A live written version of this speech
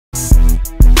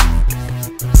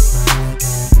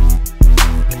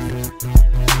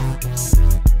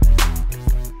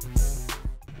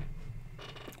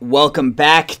Welcome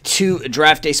back to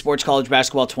Draft Day Sports College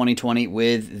Basketball 2020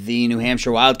 with the New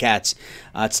Hampshire Wildcats.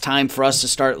 It's time for us to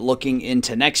start looking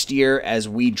into next year as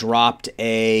we dropped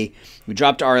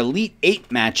our Elite Eight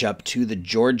matchup to the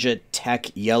Georgia Tech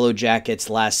Yellow Jackets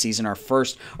last season. Our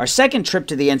second trip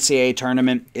to the NCAA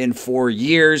tournament in 4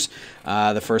 years.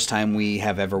 The first time we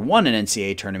have ever won an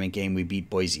NCAA tournament game, we beat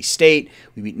Boise State.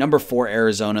 We beat number 4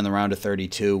 Arizona in the round of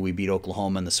 32. We beat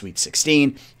Oklahoma in the Sweet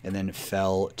 16, and then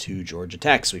fell to Georgia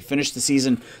Tech. So we finished the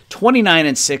season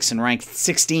 29-6 and ranked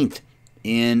 16th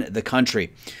in the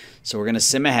country. So we're going to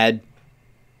sim ahead,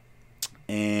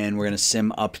 and we're going to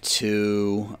sim up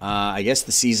to, I guess,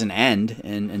 the season end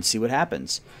and see what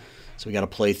happens. So we got to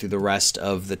play through the rest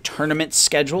of the tournament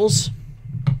schedules.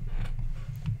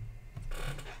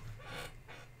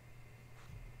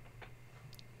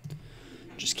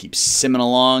 Just keep simming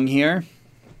along here.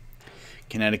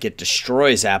 Connecticut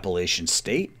destroys Appalachian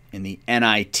State in the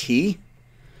NIT.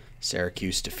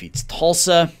 Syracuse defeats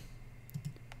Tulsa.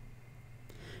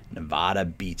 Nevada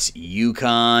beats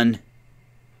UConn.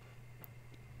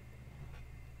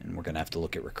 And we're going to have to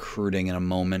look at recruiting in a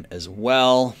moment as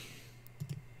well.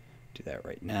 Do that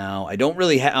right now. I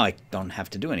don't have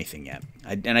to do anything yet.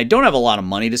 And I don't have a lot of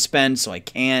money to spend, so I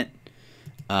can't.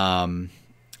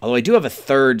 Although I do have a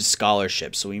third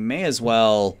scholarship, so we may as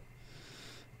well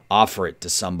offer it to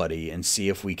somebody and see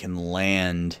if we can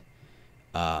land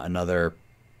another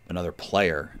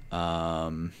player.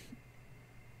 I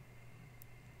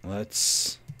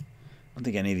don't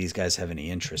think any of these guys have any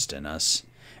interest in us.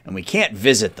 And we can't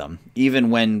visit them. Even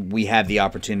when we have the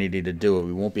opportunity to do it,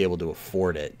 we won't be able to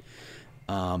afford it.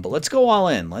 But let's go all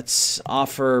in. Let's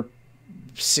offer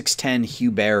 6'10"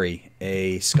 Hugh Barry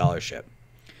a scholarship.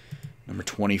 Number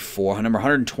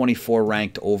 124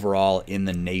 ranked overall in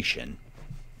the nation.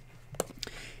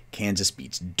 Kansas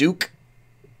beats Duke.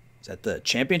 Is that the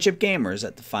championship game or is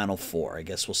that the Final Four? I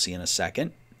guess we'll see in a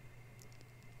second.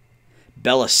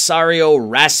 Belisario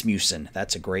Rasmussen.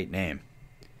 That's a great name.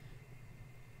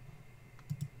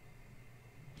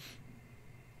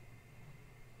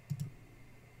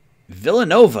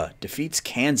 Villanova defeats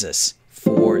Kansas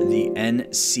for the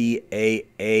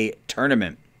NCAA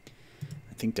tournament.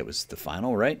 I think that was the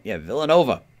final, right? Yeah,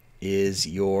 Villanova is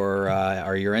your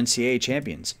NCAA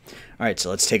champions. All right,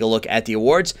 so let's take a look at the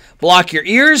awards. Block your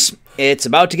ears. It's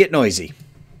about to get noisy.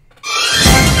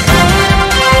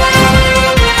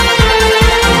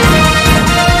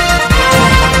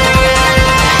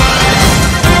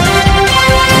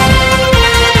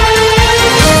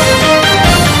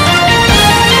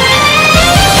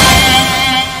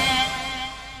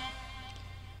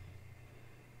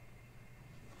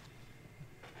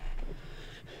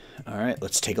 All right,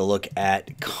 let's take a look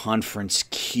at Conference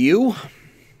Q.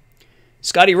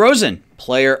 Scotty Rosen,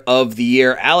 Player of the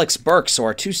Year. Alex Burks, so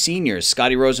our two seniors.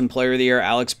 Scotty Rosen, Player of the Year.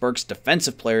 Alex Burks,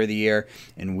 Defensive Player of the Year.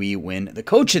 And we win the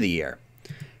Coach of the Year.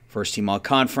 First team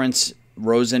all-conference,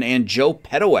 Rosen and Joe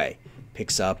Petaway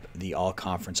picks up the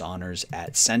all-conference honors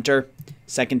at center.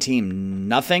 Second team,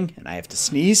 nothing, and I have to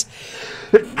sneeze.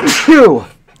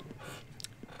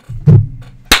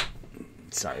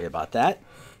 Sorry about that.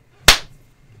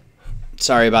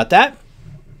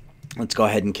 Let's go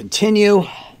ahead and continue.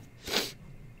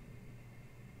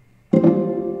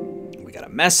 We got a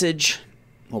message.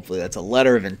 Hopefully that's a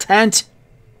letter of intent.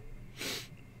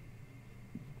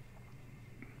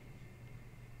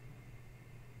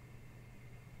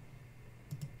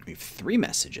 We have 3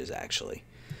 messages, actually.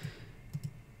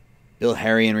 Bill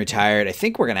Harrion retired. I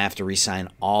think we're going to have to re-sign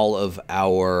all of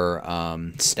our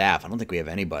staff. I don't think we have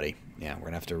anybody. Yeah, we're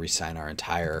going to have to re-sign our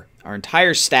entire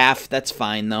staff. That's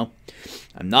fine, though.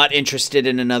 I'm not interested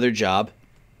in another job.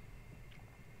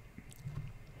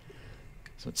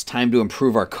 So it's time to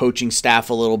improve our coaching staff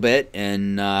a little bit.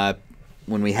 And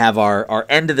when we have our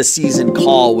end-of-the-season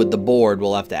call with the board,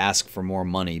 we'll have to ask for more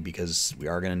money because we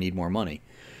are going to need more money.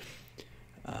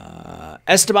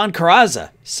 Esteban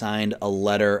Carraza signed a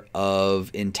letter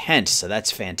of intent, so that's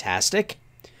fantastic.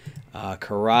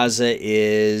 Carraza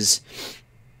is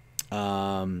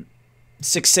 6'6",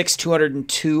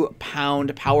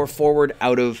 202-pound power forward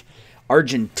out of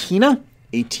Argentina.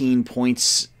 18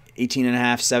 points, 18.5,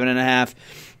 7.5.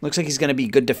 Looks like he's going to be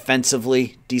good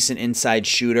defensively, decent inside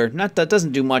shooter. That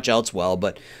doesn't do much else well,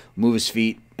 but move his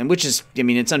feet. And which is, I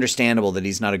mean, it's understandable that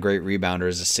he's not a great rebounder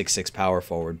as a 6'6" power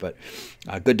forward, but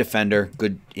good defender,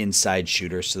 good inside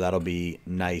shooter, so that'll be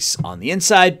nice on the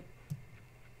inside.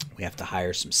 We have to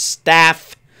hire some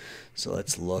staff. So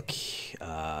let's look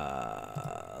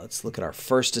at our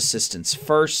first assistants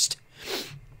first.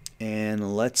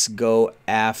 And let's go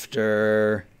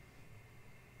after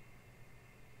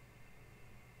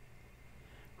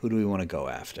Who do we want to go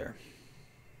after?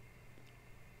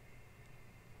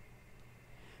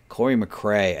 Corey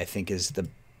McRae, I think, is the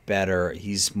better.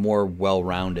 He's more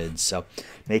well-rounded. So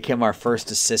make him our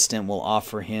first assistant. We'll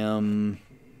offer him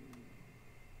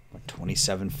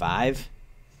 $27,500.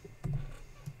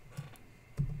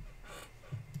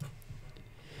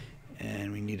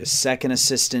 And we need a second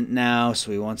assistant now,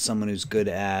 so we want someone who's good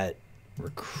at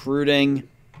recruiting.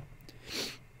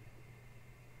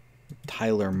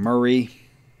 Tyler Murray.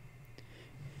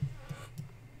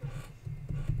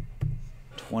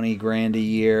 $20,000 a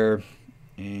year.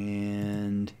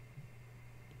 And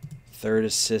third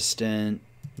assistant,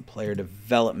 player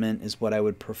development is what I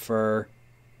would prefer.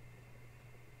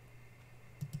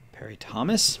 Perry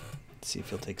Thomas. Let's see if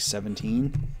he'll take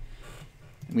 17.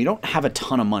 We don't have a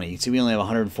ton of money. See, we only have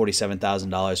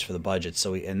 $147,000 for the budget,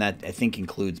 so and that I think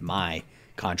includes my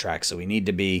contract. So we need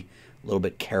to be a little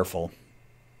bit careful.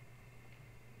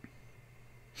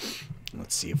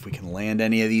 Let's see if we can land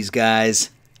any of these guys.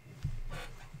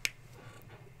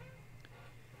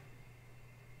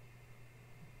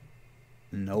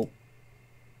 Nope.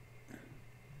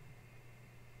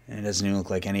 And it doesn't even look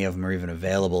like any of them are even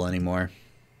available anymore.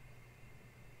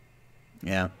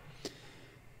 Yeah.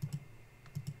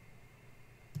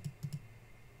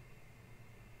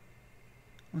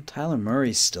 Well, Tyler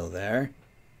Murray's still there.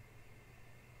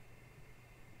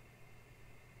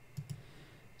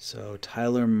 So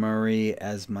Tyler Murray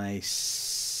as my...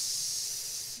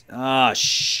 Ah,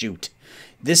 shoot.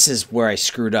 This is where I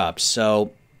screwed up.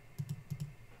 So,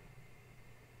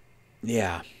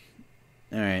 yeah.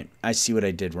 All right. I see what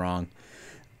I did wrong.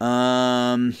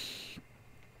 All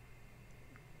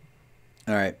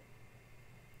right.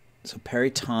 So Perry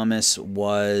Thomas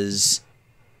was...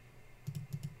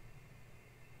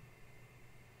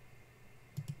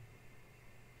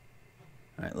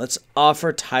 All right, let's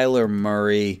offer Tyler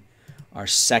Murray our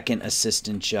second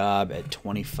assistant job at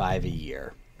 $25,000 a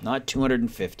year. Not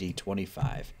 $250,000,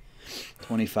 $25,000.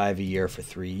 $25,000 a year for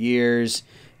 3 years.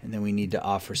 And then we need to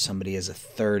offer somebody as a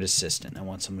third assistant. I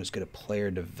want someone who's good at player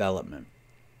development.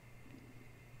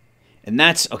 And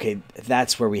that's, okay,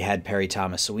 that's where we had Perry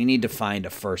Thomas. So we need to find a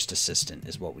first assistant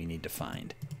is what we need to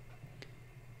find.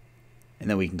 And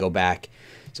then we can go back.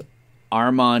 So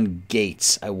Armand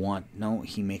Gates, I want, no,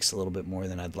 he makes a little bit more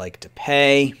than I'd like to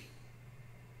pay.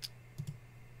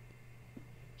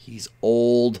 He's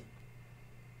old.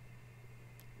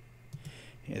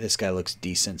 Yeah, this guy looks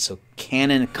decent. So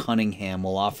Cannon Cunningham,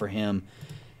 will offer him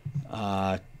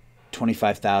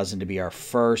 $25,000 to be our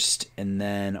first, and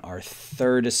then our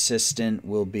third assistant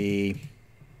will be,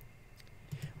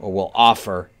 or we'll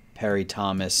offer Perry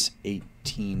Thomas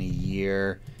 $18,000 a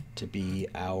year to be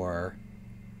our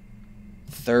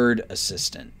third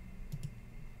assistant.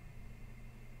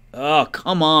 Oh,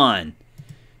 come on.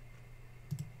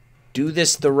 Do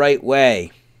this the right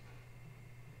way.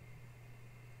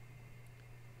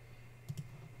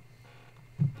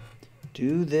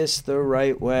 Do this the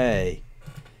right way.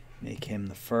 Make him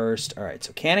the first. All right,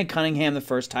 so Cannon Cunningham the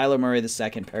first, Tyler Murray the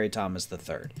second, Perry Thomas the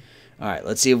third. All right,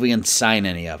 let's see if we can sign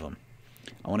any of them.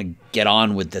 I want to get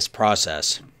on with this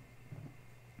process.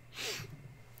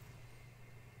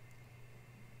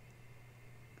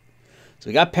 So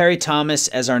we got Perry Thomas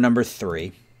as our number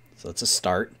 3. So that's a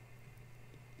start.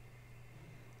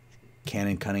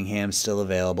 Cannon Cunningham still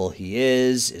available. He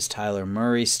is. Is Tyler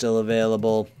Murray still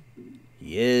available?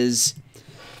 He is.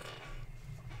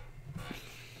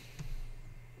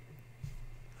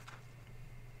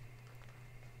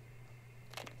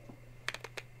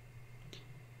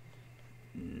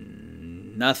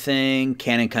 Nothing.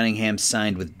 Cannon Cunningham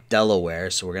signed with Delaware,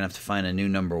 so we're going to have to find a new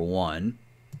number 1.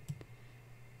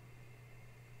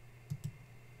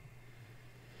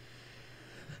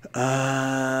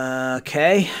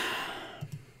 Okay.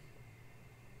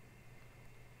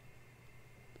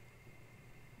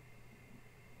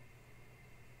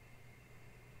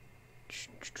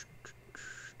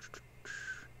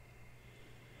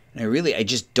 And I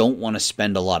just don't want to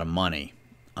spend a lot of money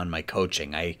on my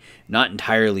coaching. I'm not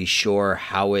entirely sure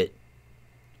how it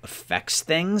affects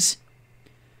things.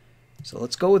 So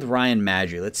let's go with Ryan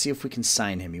Madry. Let's see if we can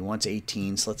sign him. He wants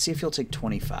 18, so let's see if he'll take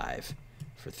 25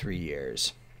 for 3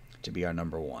 years to be our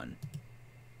number 1.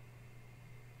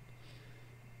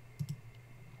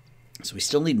 So we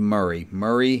still need Murray.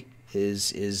 Murray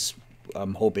is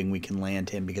I'm hoping we can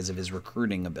land him because of his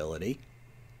recruiting ability.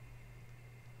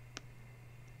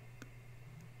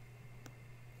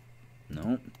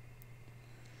 No.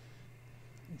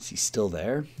 Is he still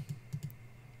there?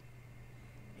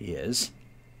 He is.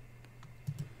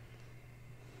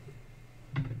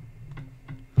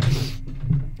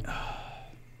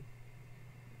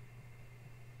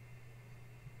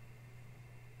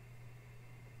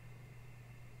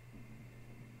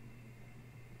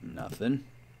 Nothing.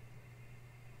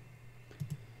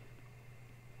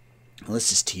 Well,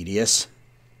 this is tedious.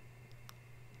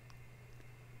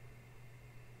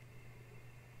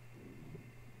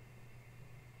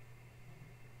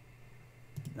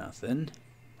 Nothing.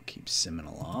 Keep simming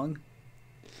along.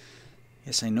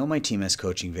 Yes, I know my team has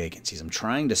coaching vacancies. I'm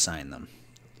trying to sign them.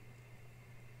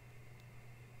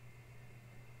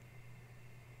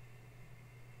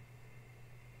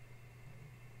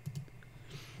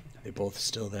 Are they both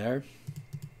still there?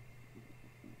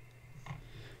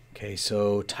 Okay,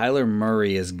 so Tyler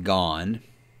Murray is gone.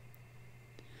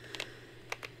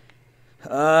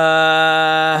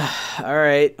 All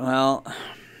right, well,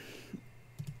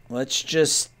 let's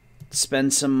just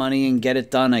spend some money and get it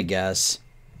done, I guess.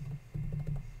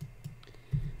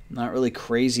 I'm not really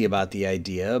crazy about the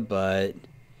idea, but,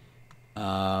 you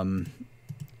know,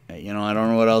 I don't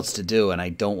know what else to do, and I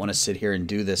don't want to sit here and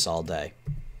do this all day.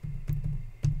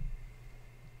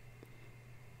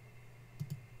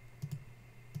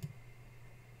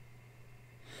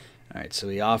 All right, so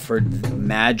he offered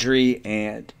Madry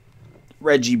and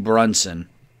Reggie Brunson.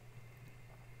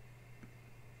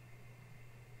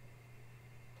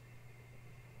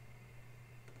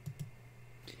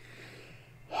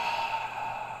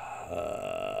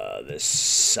 This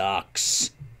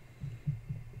sucks.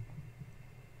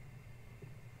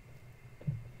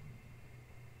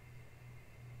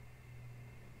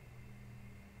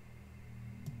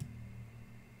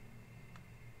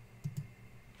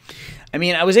 I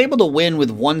mean, I was able to win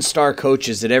with one-star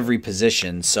coaches at every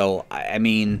position. So, I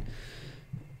mean,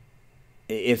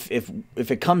 if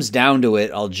it comes down to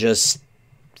it, I'll just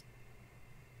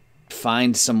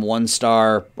find some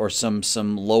one-star or some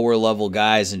lower-level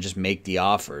guys and just make the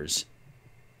offers.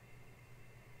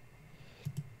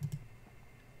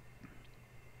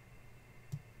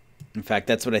 In fact,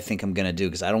 that's what I think I'm going to do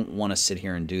because I don't want to sit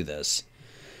here and do this.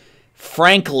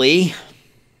 Frankly,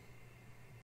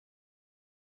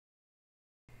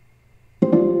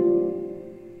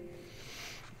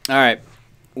 all right,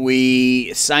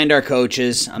 we signed our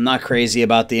coaches. I'm not crazy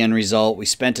about the end result. We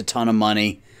spent a ton of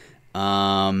money,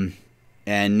 and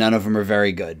none of them are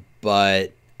very good.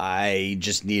 But I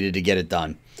just needed to get it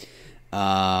done.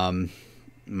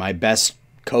 My best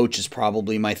coach is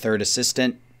probably my third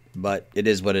assistant, but it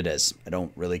is what it is. I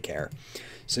don't really care.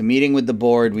 So meeting with the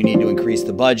board, we need to increase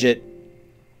the budget.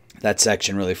 That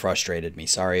section really frustrated me.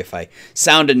 Sorry if I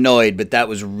sound annoyed, but that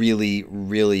was really,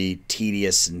 really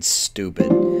tedious and stupid.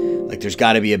 Like, there's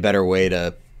got to be a better way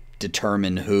to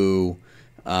determine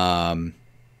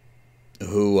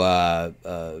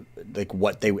like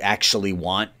what they actually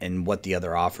want and what the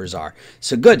other offers are.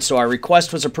 So good. So our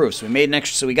request was approved. So we made an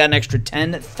extra. So we got an extra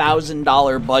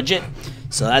 $10,000 budget.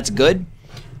 So that's good.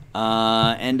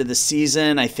 End of the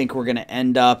season, I think we're gonna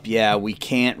end up. Yeah, we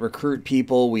can't recruit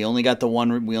people. We only got the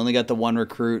one. We only got the one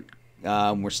recruit.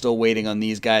 We're still waiting on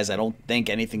these guys. I don't think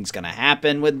anything's gonna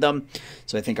happen with them.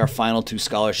 So I think our final 2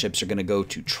 scholarships are gonna go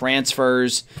to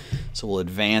transfers. So we'll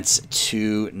advance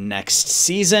to next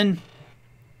season.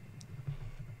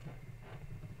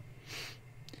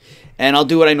 And I'll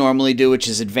do what I normally do, which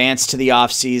is advance to the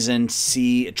offseason,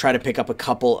 try to pick up a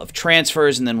couple of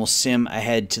transfers, and then we'll sim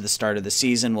ahead to the start of the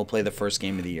season. We'll play the first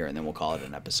game of the year, and then we'll call it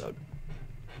an episode.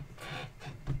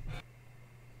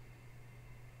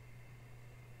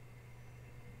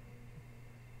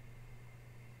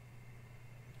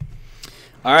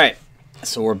 All right,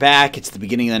 so we're back. It's the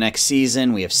beginning of the next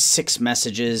season. We have 6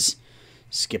 messages.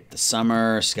 Skip the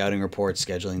summer, scouting report,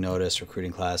 scheduling notice,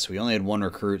 recruiting class. We only had 1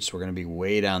 recruit, so we're going to be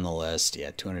way down the list.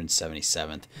 Yeah,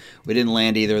 277th. We didn't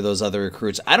land either of those other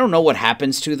recruits. I don't know what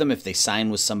happens to them if they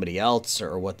sign with somebody else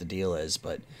or what the deal is,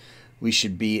 but we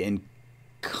should be in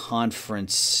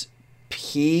Conference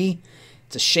P.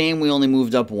 It's a shame we only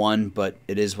moved up 1, but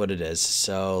it is what it is.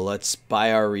 So let's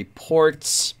buy our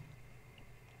reports.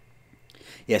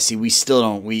 Yeah, see, we still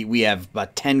don't. We have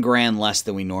about 10 grand less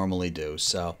than we normally do,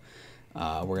 so...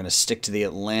 we're going to stick to the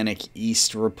Atlantic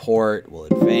East report. We'll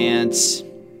advance.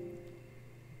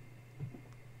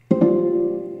 A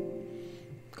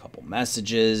couple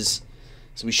messages.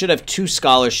 So we should have 2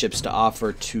 scholarships to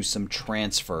offer to some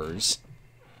transfers.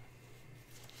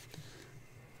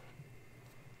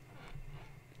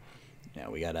 Yeah,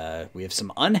 we have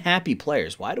some unhappy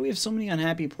players. Why do we have so many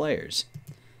unhappy players?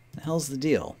 What the hell's the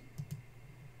deal?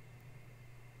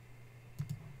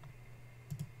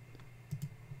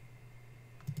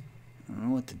 I don't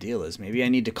know what the deal is. Maybe I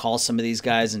need to call some of these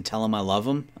guys and tell them I love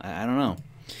them. I don't know.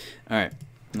 All right.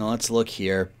 Now let's look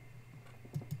here.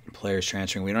 Players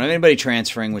transferring. We don't have anybody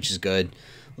transferring, which is good.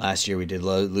 Last year we did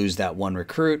lose that 1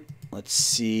 recruit. Let's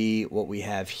see what we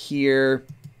have here.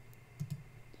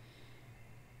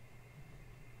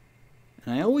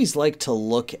 And I always like to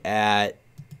look at...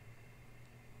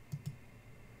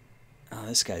 Oh,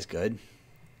 this guy's good.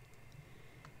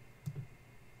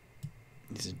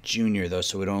 He's a junior, though,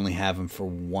 so we'd only have him for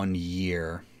 1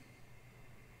 year.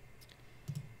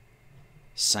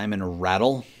 Simon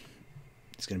Rattle.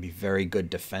 He's going to be very good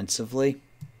defensively.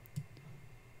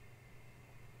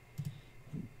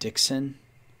 Dixon,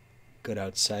 good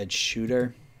outside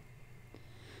shooter.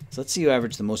 So let's see who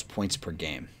averaged the most points per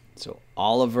game. So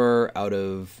Oliver out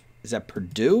of, is that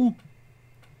Purdue?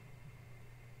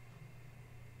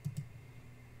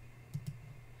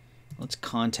 Let's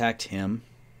contact him.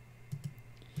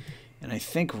 And I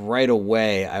think right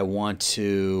away I want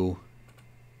to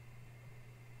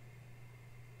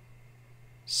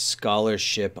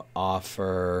scholarship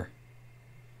offer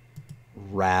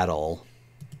Rattle.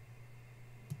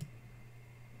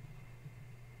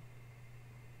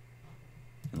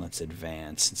 And let's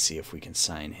advance and see if we can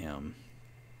sign him.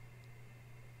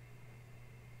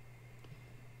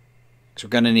 Because we're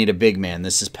going to need a big man.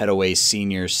 This is Petaway's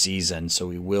senior season, so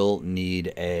we will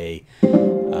need a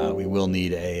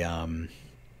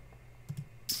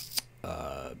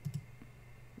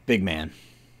big man.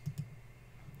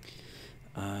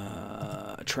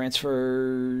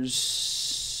 Transfers.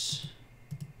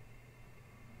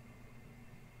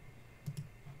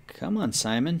 Come on,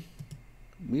 Simon.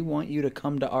 We want you to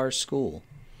come to our school.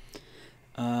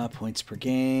 Points per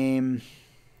game.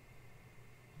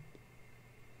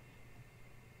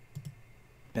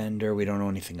 Bender, we don't know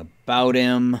anything about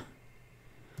him.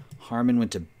 Harmon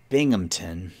went to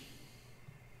Binghamton.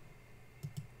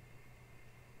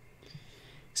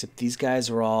 Except these guys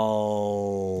are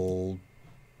all...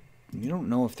 We don't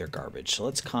know if they're garbage. So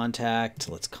let's contact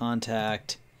all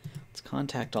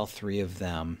 3 of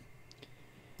them.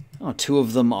 Oh, 2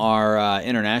 of them are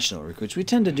international recruits. We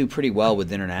tend to do pretty well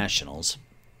with internationals.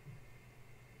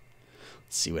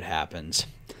 Let's see what happens.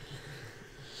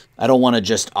 I don't want to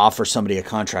just offer somebody a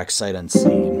contract sight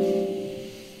unseen.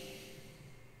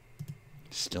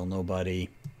 Still nobody.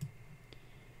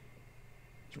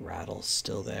 Rattle's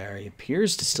still there. He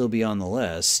appears to still be on the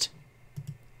list.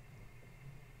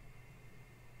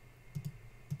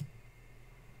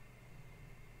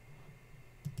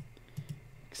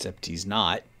 Except he's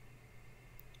not.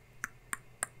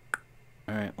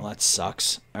 Alright, well that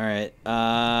sucks. Alright,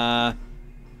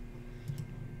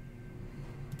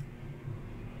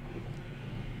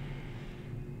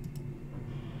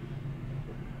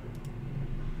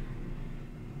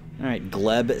 Alright,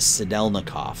 Gleb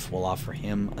Sidelnikov. We'll offer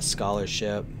him a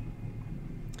scholarship.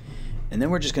 And then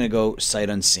we're just going to go sight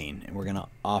unseen. And we're going to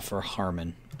offer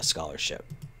Harmon a scholarship.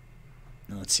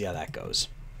 And let's see how that goes.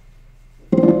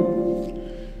 A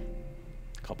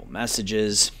couple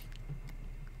messages.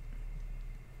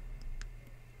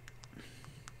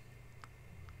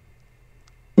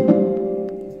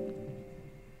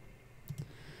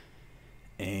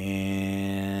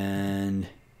 And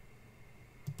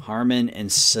Harmon and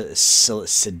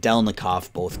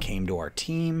Sidelnikov both came to our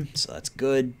team, so that's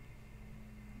good.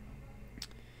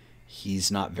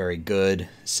 He's not very good.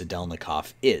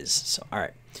 Sidelnikov is. So, all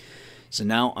right. So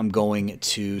now I'm going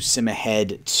to sim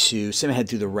ahead through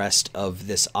the rest of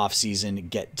this offseason,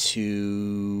 get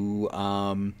to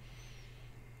the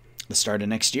start of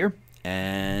next year,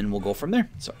 and we'll go from there.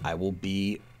 So I will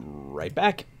be right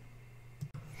back.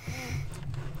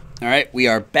 All right, we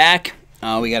are back.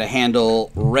 We got to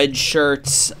handle red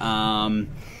shirts, and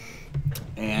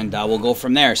we'll go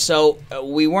from there. So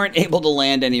we weren't able to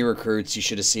land any recruits. You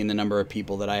should have seen the number of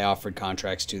people that I offered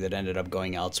contracts to that ended up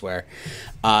going elsewhere.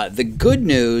 The good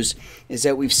news is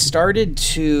that we've started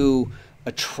to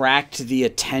attract the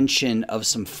attention of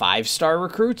some 5-star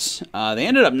recruits. They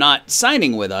ended up not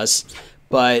signing with us,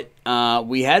 but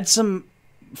we had some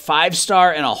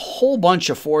 5-star and a whole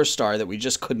bunch of 4-star that we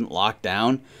just couldn't lock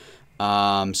down.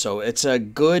 So it's a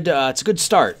good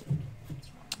start.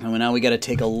 And now we got to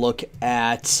take a look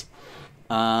at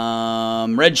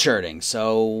redshirting.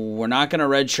 So we're not going to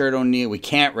redshirt O'Neal. We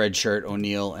can't redshirt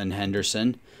O'Neal and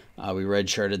Henderson. We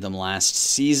redshirted them last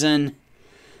season.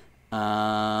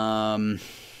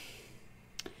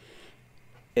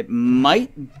 It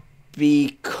might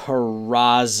be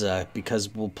Carraza because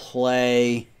we'll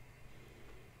play.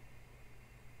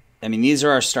 I mean, these are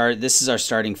our start. This is our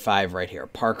starting 5 right here.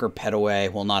 Parker,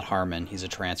 Petaway. Well, not Harmon. He's a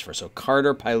transfer. So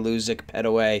Carter, Pilusic,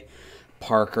 Petaway,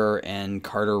 Parker, and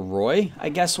Carter Roy, I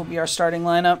guess, will be our starting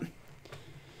lineup.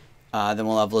 Then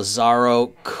we'll have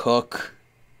Lazaro, Cook,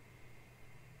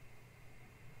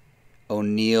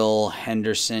 O'Neal,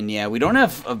 Henderson. Yeah, we don't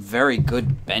have a very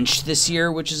good bench this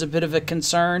year, which is a bit of a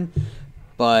concern.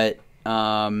 But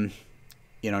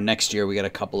next year we got a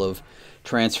couple of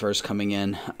transfers coming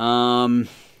in.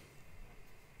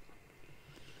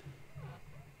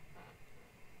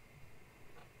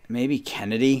 Maybe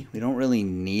Kennedy. We don't really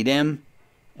need him,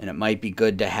 and it might be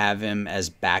good to have him as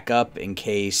backup in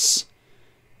case,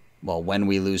 well, when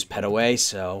we lose Petaway.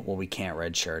 So, well, we can't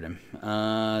redshirt him.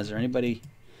 Is there anybody?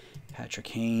 Patrick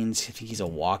Haynes. I think he's a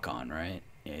walk-on, right?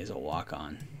 Yeah, he's a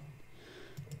walk-on.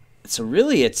 So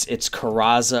really, it's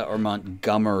Carrazza or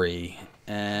Montgomery,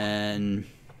 and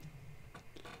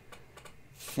I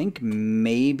think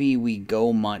maybe we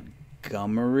go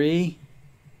Montgomery.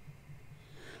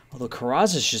 Although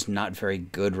Carrazza's just not very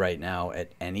good right now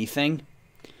at anything.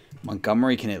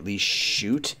 Montgomery can at least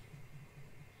shoot.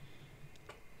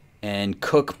 And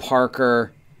Cook,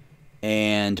 Parker,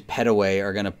 and Petaway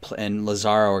are going to and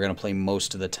Lazaro are going to play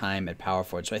most of the time at power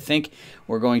forward. So I think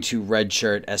we're going to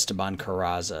redshirt Esteban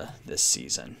Carrazza this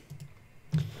season.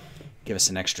 Give us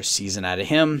an extra season out of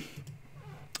him.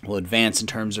 We'll advance in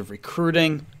terms of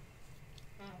recruiting.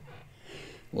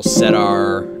 We'll set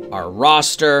our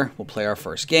roster. We'll play our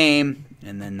first game.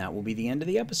 And then that will be the end of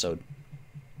the episode.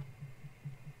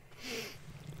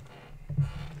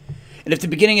 And if the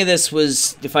beginning of this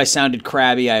was, if I sounded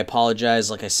crabby, I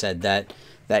apologize. Like I said,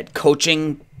 that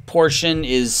coaching portion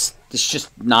is just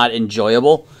not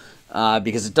enjoyable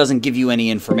because it doesn't give you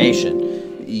any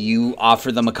information. You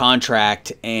offer them a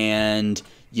contract and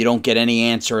you don't get any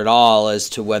answer at all as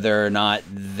to whether or not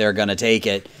they're going to take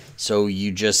it. So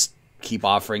you just keep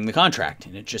offering the contract,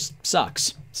 and it just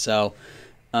sucks. So,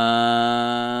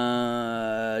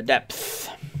 depth.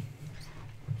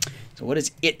 So what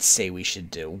does it say we should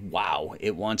do? Wow.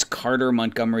 It wants Carter,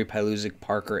 Montgomery, Pilusic,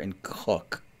 Parker, and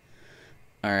Cook.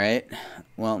 All right.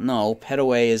 Well, no.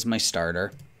 Petaway is my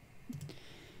starter.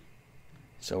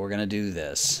 So we're going to do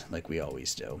this like we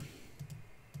always do.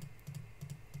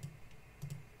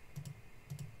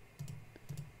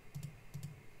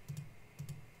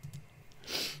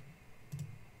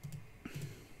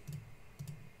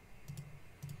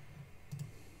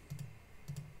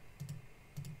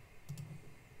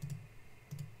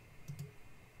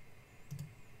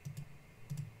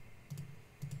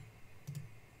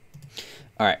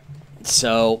 All right,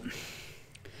 so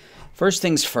first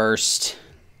things first,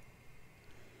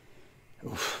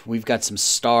 we've got some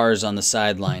stars on the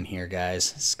sideline here,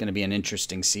 guys. It's going to be an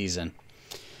interesting season.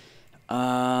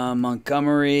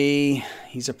 Montgomery,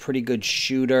 he's a pretty good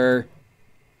shooter.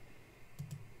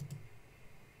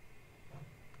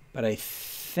 But I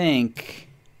think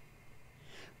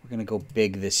we're going to go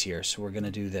big this year, so we're going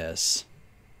to do this.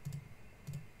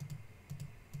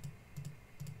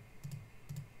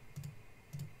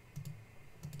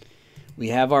 We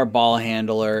have our ball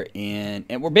handler in,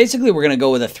 and we're going to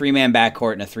go with a 3-man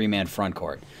backcourt and a 3-man front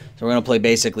court. So we're going to play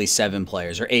basically 7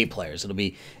 players or 8 players. It'll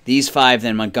be these 5,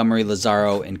 then Montgomery,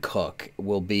 Lazaro, and Cook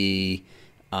will be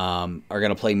are going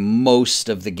to play most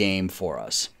of the game for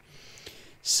us.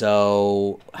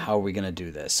 So how are we going to do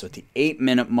this? So at the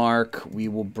 8-minute mark, we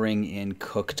will bring in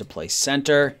Cook to play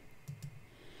center,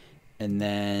 and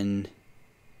then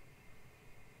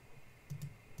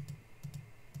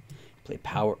play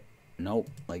power. Nope,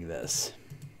 like this.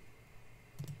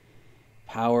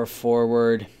 Power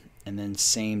forward, and then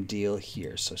same deal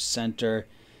here. So center,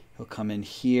 he'll come in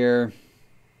here.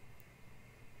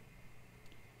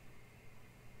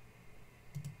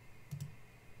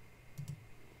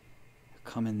 He'll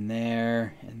come in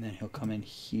there, and then he'll come in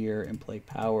here and play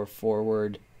power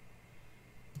forward.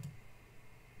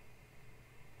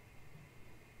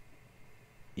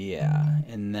 Yeah,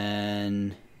 and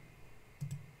then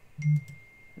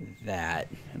that.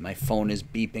 And my phone is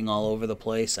beeping all over the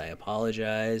place. I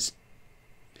apologize.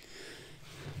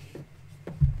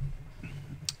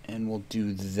 And we'll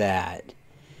do that.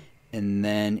 And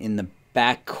then in the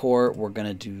backcourt, we're going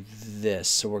to do this.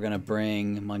 So we're going to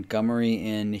bring Montgomery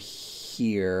in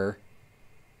here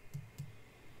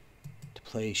to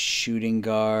play shooting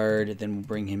guard. Then we'll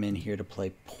bring him in here to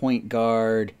play point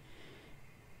guard.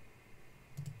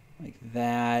 Like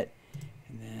that.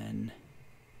 And then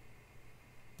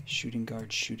shooting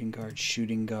guard, shooting guard,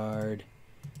 shooting guard,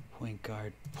 point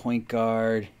guard, point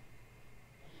guard.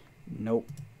 Nope.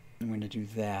 I'm going to do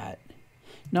that.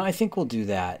 No, I think we'll do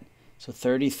that. So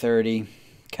 30-30.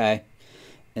 Okay.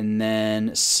 And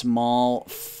then small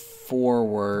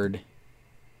forward,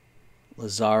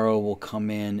 Lazaro will come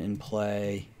in and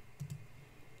play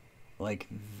like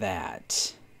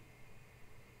that.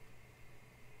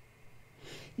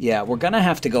 Yeah, we're going to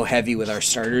have to go heavy with our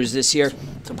starters this year.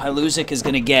 So Pilusic is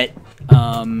going to get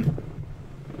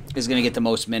the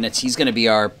most minutes. He's going to be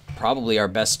probably our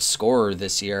best scorer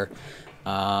this year.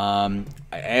 We're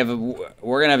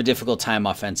gonna have a difficult time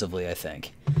offensively, I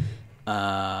think,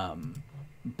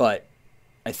 but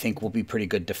I think we'll be pretty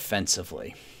good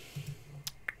defensively.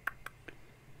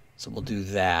 So we'll do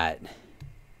that.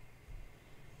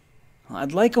 Well,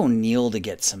 I'd like O'Neal to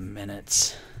get some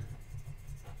minutes.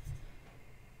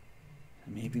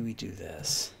 Maybe we do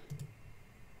this.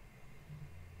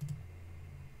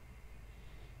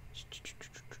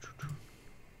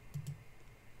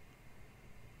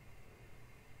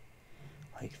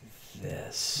 Like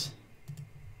this.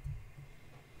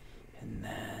 And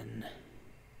then...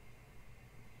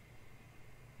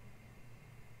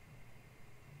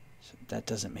 So that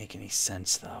doesn't make any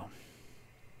sense, though.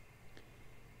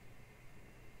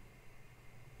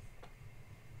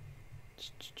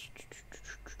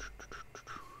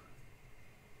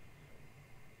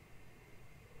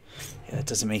 Yeah, that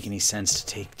doesn't make any sense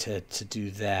to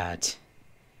do that.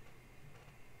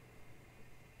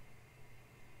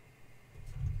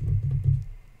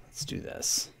 Let's do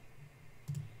this.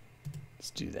 Let's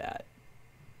do that.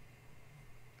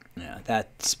 Yeah,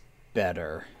 that's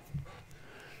better.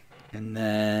 And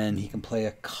then he can play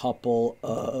a couple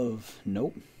of...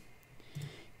 Nope.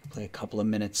 Play a couple of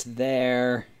minutes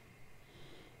there.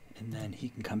 And then he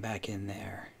can come back in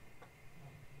there.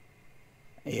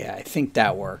 Yeah, I think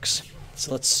that works.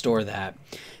 So let's store that.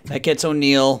 That gets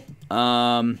O'Neal,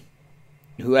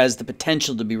 who has the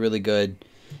potential to be really good,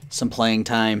 some playing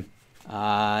time.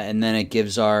 And then it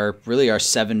gives our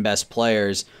 7 best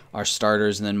players, our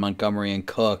starters, and then Montgomery and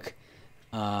Cook,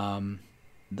 the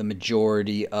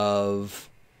majority of...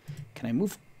 Can I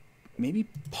move... Maybe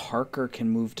Parker can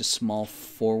move to small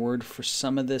forward for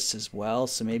some of this as well.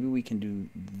 So maybe we can do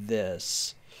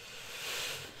this.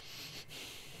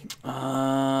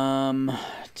 I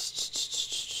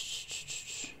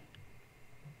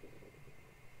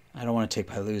don't want to take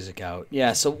Pylusic out.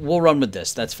 Yeah, so we'll run with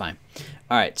this. That's fine.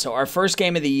 All right, so our first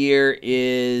game of the year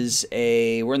is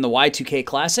we're in the Y2K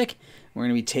Classic. We're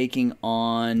going to be taking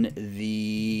on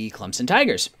the Clemson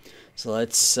Tigers. So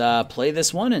let's play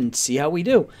this one and see how we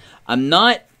do.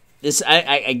 I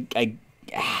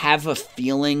have a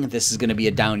feeling this is going to be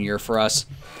a down year for us,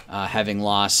 having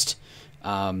lost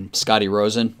Scotty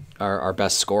Rosen, our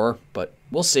best scorer, but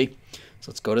we'll see.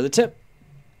 So let's go to the tip.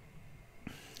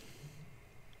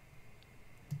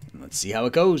 Let's see how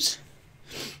it goes.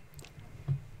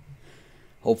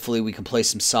 Hopefully we can play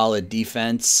some solid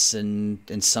defense and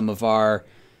some of our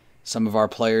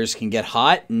players can get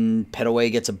hot, and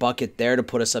Petaway gets a bucket there to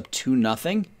put us up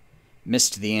 2-0.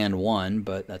 Missed the and one,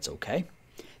 but that's okay.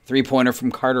 3-pointer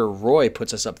from Carter Roy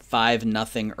puts us up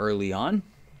 5-0 early on.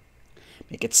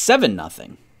 Make it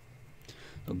 7-0.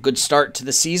 A good start to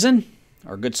the season,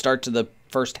 or a good start to the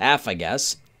first half, I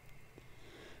guess.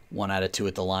 1 out of 2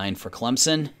 at the line for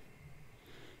Clemson.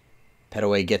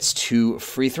 Petaway gets 2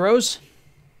 free throws.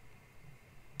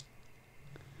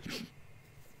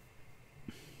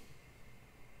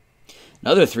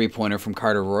 Another 3-pointer from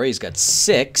Carter Roy. He's got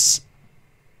 6.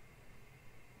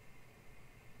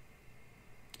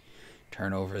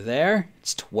 Turnover there.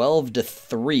 It's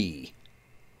 12-3.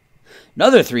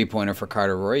 Another 3-pointer for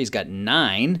Carter Roy. He's got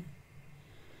 9.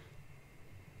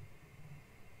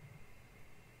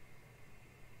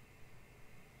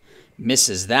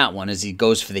 Misses that one as he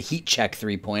goes for the heat check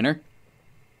 3-pointer.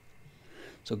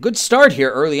 So good start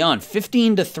here early on.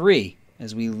 15-3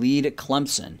 as we lead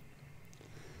Clemson.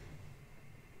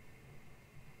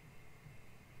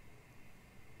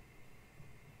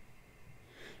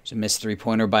 There's a missed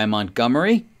 3-pointer by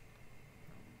Montgomery.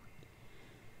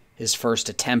 His first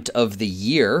attempt of the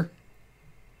year.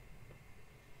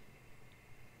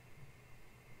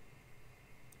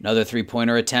 Another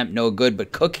 3-pointer attempt, no good,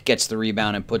 but Cook gets the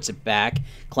rebound and puts it back.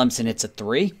 Clemson hits a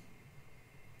 3.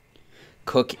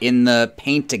 Cook in the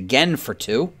paint again for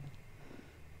 2.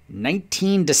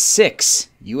 19-6.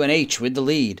 UNH with the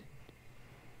lead.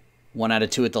 1 out of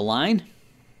 2 at the line.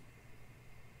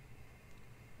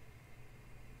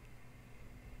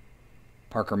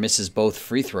 Parker misses both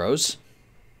free throws.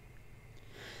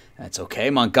 That's okay.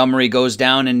 Montgomery goes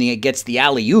down and he gets the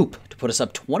alley-oop to put us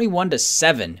up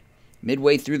 21-7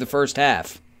 midway through the first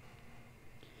half.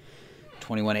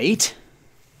 21-8.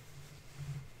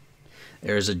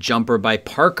 There's a jumper by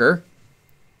Parker.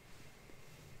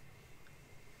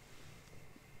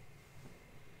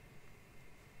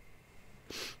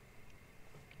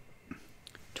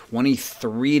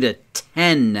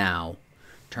 (23-10) now.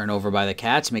 Turnover by the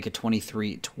Cats, make it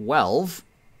 23-12.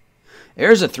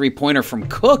 There's a 3-pointer from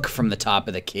Cook from the top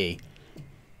of the key.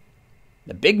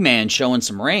 The big man showing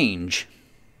some range.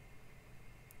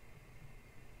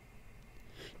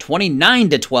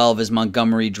 29-12 as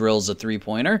Montgomery drills a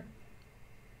 3-pointer.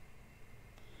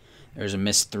 There's a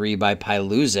missed 3 by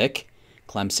Pilusic.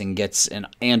 Clemson gets an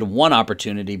and 1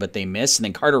 opportunity, but they miss. And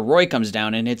then Carter Roy comes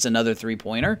down and hits another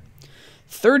 3-pointer.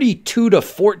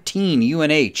 32-14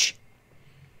 UNH.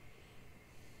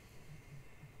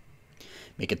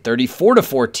 Make it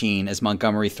 34-14 as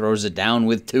Montgomery throws it down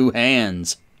with 2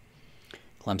 hands.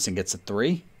 Clemson gets a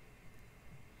 3.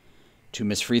 2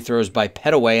 missed free throws by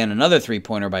Petaway and another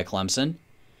 3-pointer by Clemson.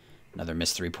 Another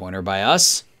missed 3-pointer by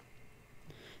us.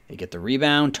 They get the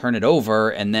rebound, turn it over,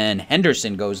 and then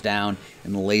Henderson goes down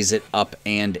and lays it up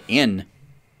and in.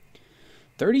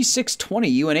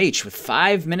 36-20 UNH with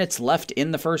 5 minutes left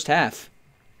in the first half.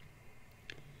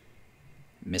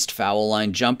 Missed foul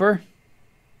line jumper.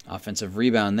 Offensive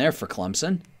rebound there for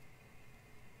Clemson.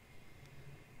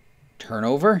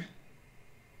 Turnover.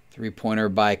 3-pointer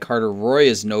by Carter Roy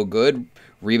is no good.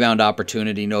 Rebound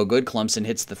opportunity no good. Clemson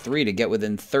hits the 3 to get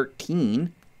within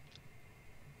 13.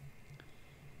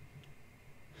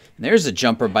 And there's a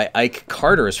jumper by Ike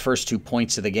Carter, his first 2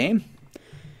 points of the game.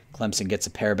 Clemson gets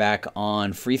a pair back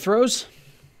on free throws.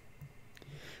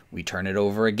 We turn it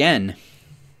over again.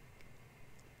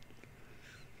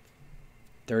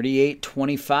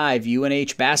 38-25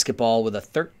 UNH basketball with a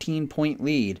 13-point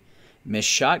lead. Missed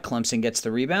shot. Clemson gets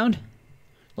the rebound.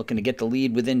 Looking to get the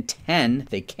lead within 10.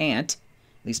 They can't,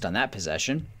 at least on that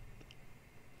possession.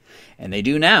 And they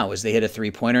do now as they hit a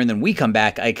 3-pointer. And then we come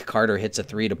back. Ike Carter hits a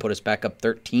 3 to put us back up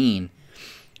 13.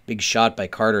 Big shot by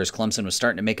Carter as Clemson was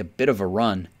starting to make a bit of a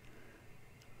run.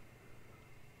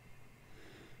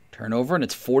 Turnover, and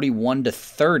it's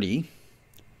 41-30.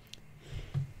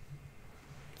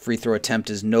 Free throw attempt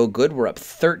is no good. We're up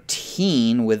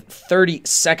 13 with 30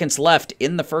 seconds left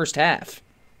in the first half.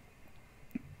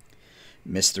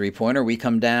 Missed 3-pointer. We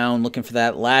come down looking for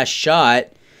that last shot,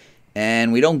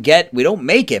 and we don't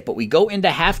make it, but we go into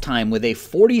halftime with a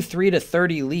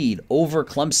 43-30 lead over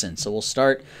Clemson. So we'll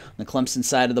start on the Clemson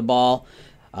side of the ball.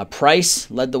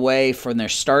 Price led the way from their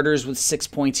starters with 6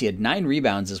 points. He had 9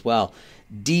 rebounds as well.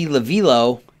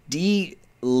 DeLavio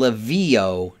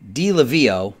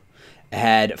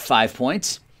had 5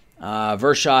 points.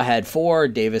 Vershaw had 4.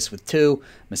 Davis with 2.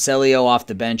 Maselio off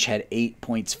the bench had 8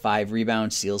 points, 5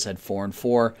 rebounds. Seals had 4 and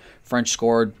 4. French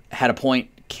had a point.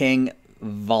 King,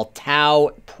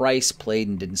 Valtau, Price played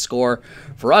and didn't score.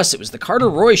 For us, it was the Carter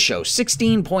Roy show.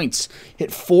 16 points.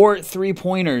 Hit 4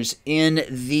 3-pointers in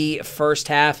the first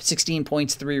half. 16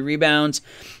 points, 3 rebounds.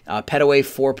 Petaway,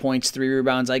 4 points, 3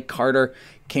 rebounds. Ike Carter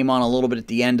came on a little bit at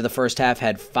the end of the first half,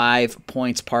 had 5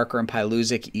 points. Parker and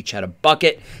Pilusic each had a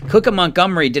bucket. Cook and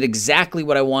Montgomery did exactly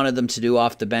what I wanted them to do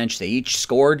off the bench. They each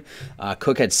scored.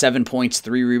 Cook had 7 points,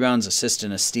 3 rebounds, assist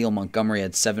and a steal. Montgomery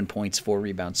had 7 points, 4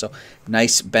 rebounds. So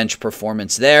nice bench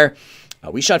performance there.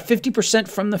 We shot 50%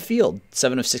 from the field,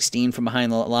 7 of 16 from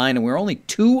behind the line, and we were only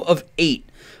 2 of 8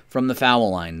 from the foul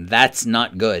line. That's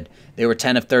not good. They were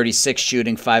 10 of 36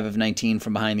 shooting, 5 of 19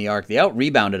 from behind the arc. They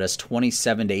out-rebounded us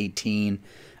 27-18.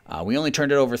 We only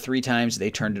turned it over 3 times.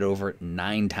 They turned it over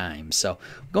 9 times. So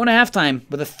going to halftime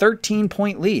with a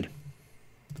 13-point lead.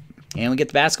 And we get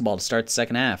the basketball to start the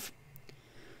second half.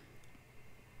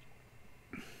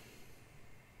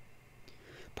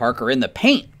 Parker in the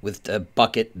paint with the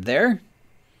bucket there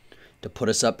to put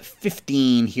us up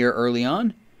 15 here early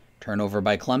on. Turnover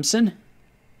by Clemson.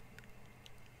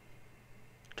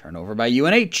 Turnover by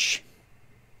UNH.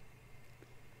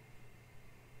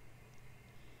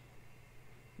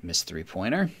 Missed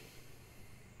 3-pointer.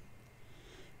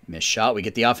 Missed shot. We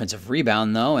get the offensive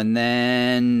rebound, though, and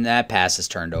then that pass is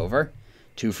turned over.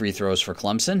 2 free throws for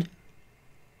Clemson.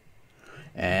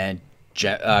 And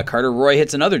Carter Roy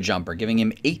hits another jumper, giving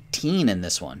him 18 in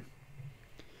this one.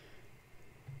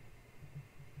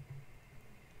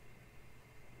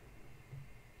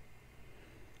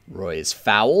 Roy is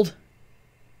fouled,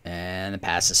 and the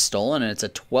pass is stolen, and it's a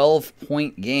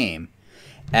 12-point game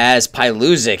as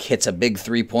Pilusic hits a big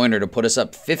 3-pointer to put us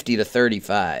up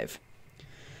 50-35.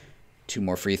 2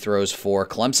 more free throws for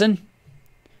Clemson.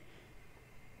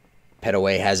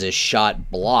 Petaway has his shot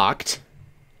blocked.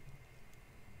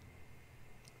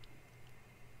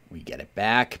 We get it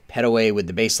back. Petaway with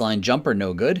the baseline jumper,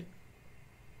 no good.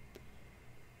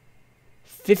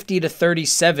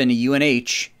 50-37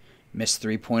 UNH. Missed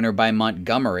 3-pointer by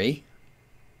Montgomery.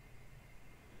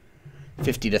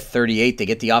 50-38. They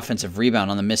get the offensive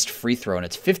rebound on the missed free throw, and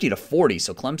it's 50-40.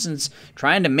 So Clemson's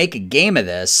trying to make a game of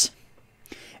this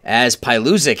as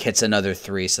Pilusic hits another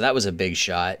 3. So that was a big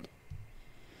shot.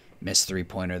 Missed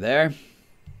 3-pointer there.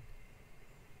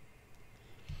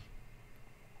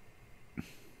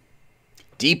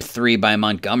 Deep 3 by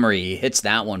Montgomery. He hits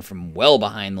that one from well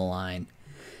behind the line.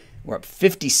 We're up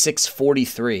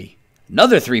 56-43.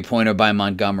 Another 3-pointer by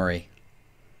Montgomery.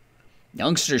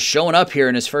 Youngster's showing up here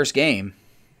in his first game.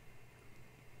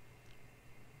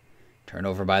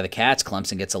 Turnover by the Cats.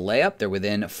 Clemson gets a layup. They're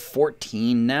within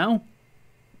 14 now.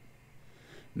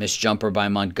 Missed jumper by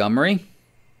Montgomery.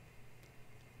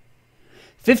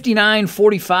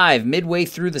 59-45, midway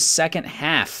through the second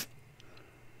half.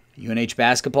 UNH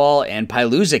basketball, and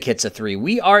Pylusic hits a three.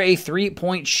 We are a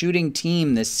three-point shooting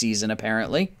team this season,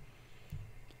 apparently.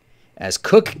 As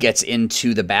Cook gets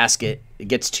into the basket,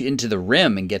 into the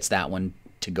rim and gets that one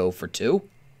to go for two.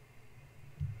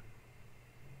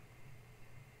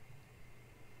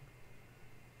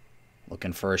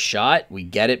 Looking for a shot. We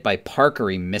get it by Parker.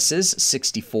 He misses.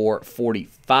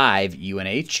 64-45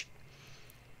 UNH.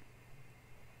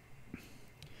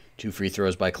 2 free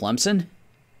throws by Clemson.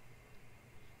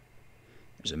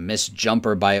 There's a missed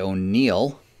jumper by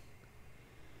O'Neal.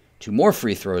 2 more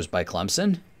free throws by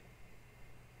Clemson.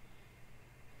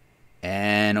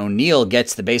 And O'Neal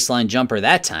gets the baseline jumper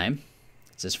that time.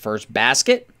 It's his first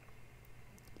basket.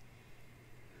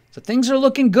 So things are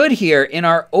looking good here in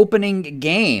our opening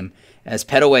game, as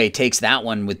Pettaway takes that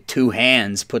one with 2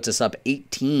 hands, puts us up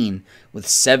 18 with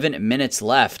 7 minutes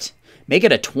left. Make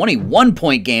it a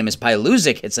 21-point game as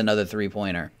Pylusic hits another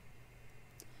three-pointer.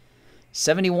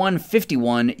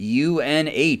 71-51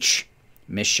 UNH.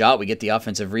 Missed shot. We get the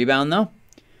offensive rebound, though.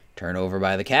 Turnover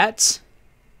by the Cats.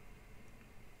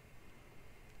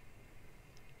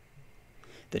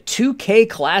 The 2K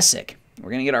Classic.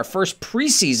 We're going to get our first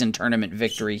preseason tournament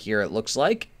victory here, it looks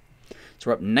like. So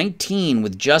we're up 19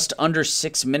 with just under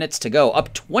 6 minutes to go.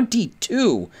 Up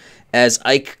 22 as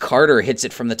Ike Carter hits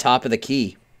it from the top of the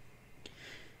key.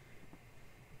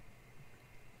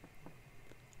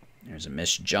 There's a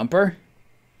missed jumper.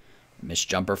 Missed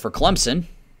jumper for Clemson.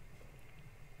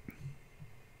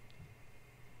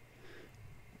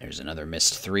 There's another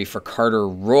missed three for Carter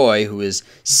Roy, who is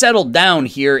settled down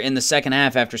here in the second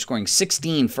half after scoring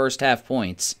 16 first-half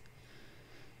points.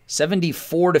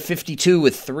 74-52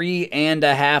 with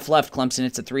 3.5 left. Clemson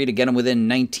hits a three to get him within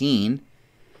 19.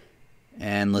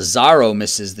 And Lazaro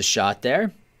misses the shot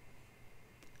there.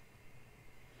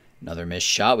 Another missed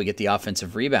shot. We get the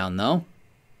offensive rebound, though.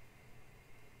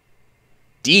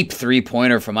 Deep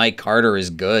three-pointer from Ike Carter is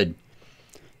good.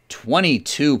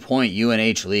 22-point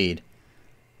UNH lead.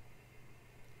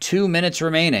 2 minutes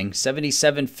remaining.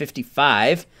 77-55.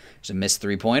 There's a missed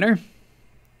three-pointer.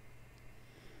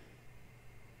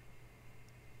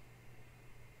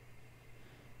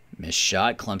 Missed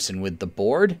shot. Clemson with the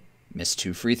board. Missed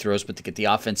 2 free throws, but to get the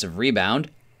offensive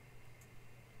rebound.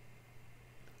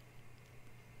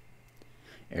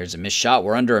 There's a missed shot.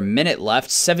 We're under a minute left.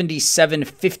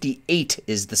 77-58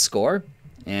 is the score.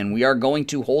 And we are going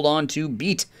to hold on to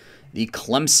beat the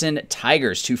Clemson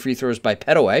Tigers. 2 free throws by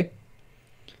Pettaway.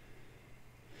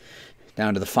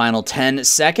 Down to the final 10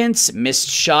 seconds. Missed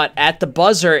shot at the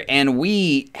buzzer, and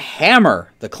we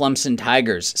hammer the Clemson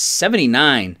Tigers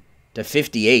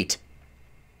 79-58.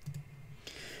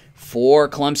 For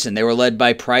Clemson, they were led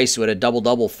by Price, who had a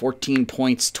double-double, 14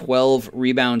 points, 12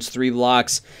 rebounds, 3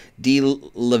 blocks.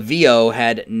 DeLavio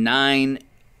had 9.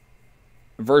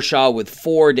 Vershaw with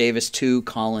 4. Davis 2.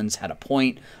 Collins had a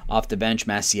point. Off the bench,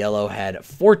 Masiello had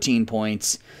 14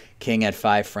 points. King had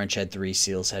 5. French had 3.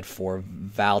 Seals had 4.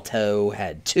 Valto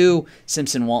had 2.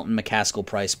 Simpson, Walton, McCaskill,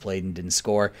 Price played and didn't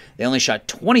score. They only shot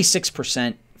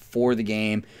 26% for the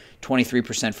game.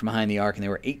 23% from behind the arc, and they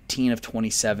were 18 of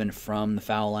 27 from the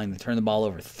foul line. They turned the ball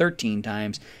over 13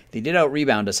 times. They did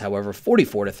out-rebound us, however,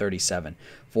 44-37.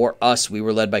 For us, we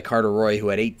were led by Carter Roy, who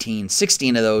had 18,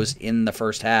 16 of those in the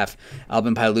first half.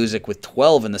 Albin Pylusic with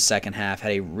 12 in the second half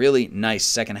had a really nice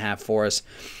second half for us.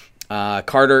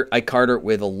 Ike Carter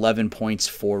with 11 points,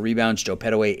 4 rebounds. Joe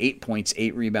Pettaway, 8 points,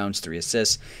 8 rebounds, 3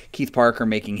 assists. Keith Parker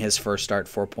making his first start,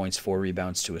 4 points, 4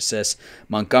 rebounds, 2 assists.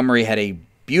 Montgomery had a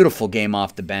beautiful game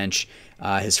off the bench.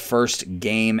 His first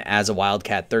game as a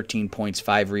Wildcat, 13 points,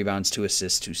 5 rebounds, 2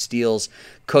 assists, 2 steals.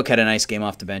 Cook had a nice game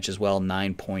off the bench as well,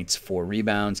 9 points, 4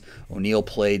 rebounds. O'Neal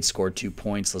played, scored 2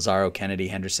 points. Lazaro, Kennedy,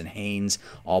 Henderson, Haynes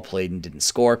all played and didn't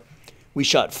score. We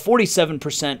shot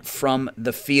 47% from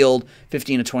the field,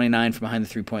 15 of 29 from behind the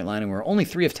three-point line, and we were only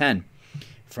 3 of 10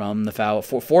 from the foul,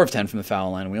 4 of 10 from the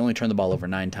foul line, and we only turned the ball over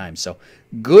 9 times. So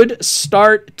good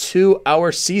start to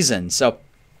our season. So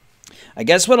I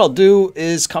guess what I'll do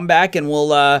is come back and we'll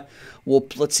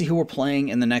let's see who we're playing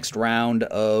in the next round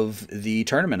of the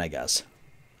tournament, I guess.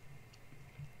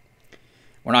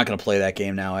 We're not going to play that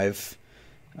game now. I've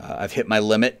hit my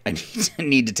limit. I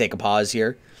need to take a pause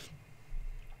here.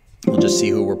 We'll just see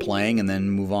who we're playing and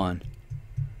then move on.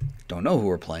 Don't know who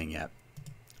we're playing yet.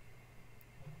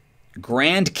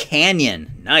 Grand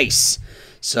Canyon. Nice.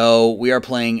 So we are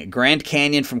playing Grand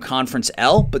Canyon from Conference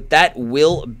L, but that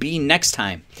will be next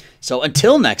time. So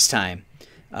until next time,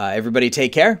 everybody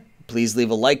take care. Please leave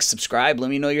a like, subscribe, let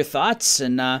me know your thoughts,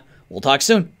 and we'll talk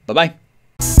soon. Bye-bye.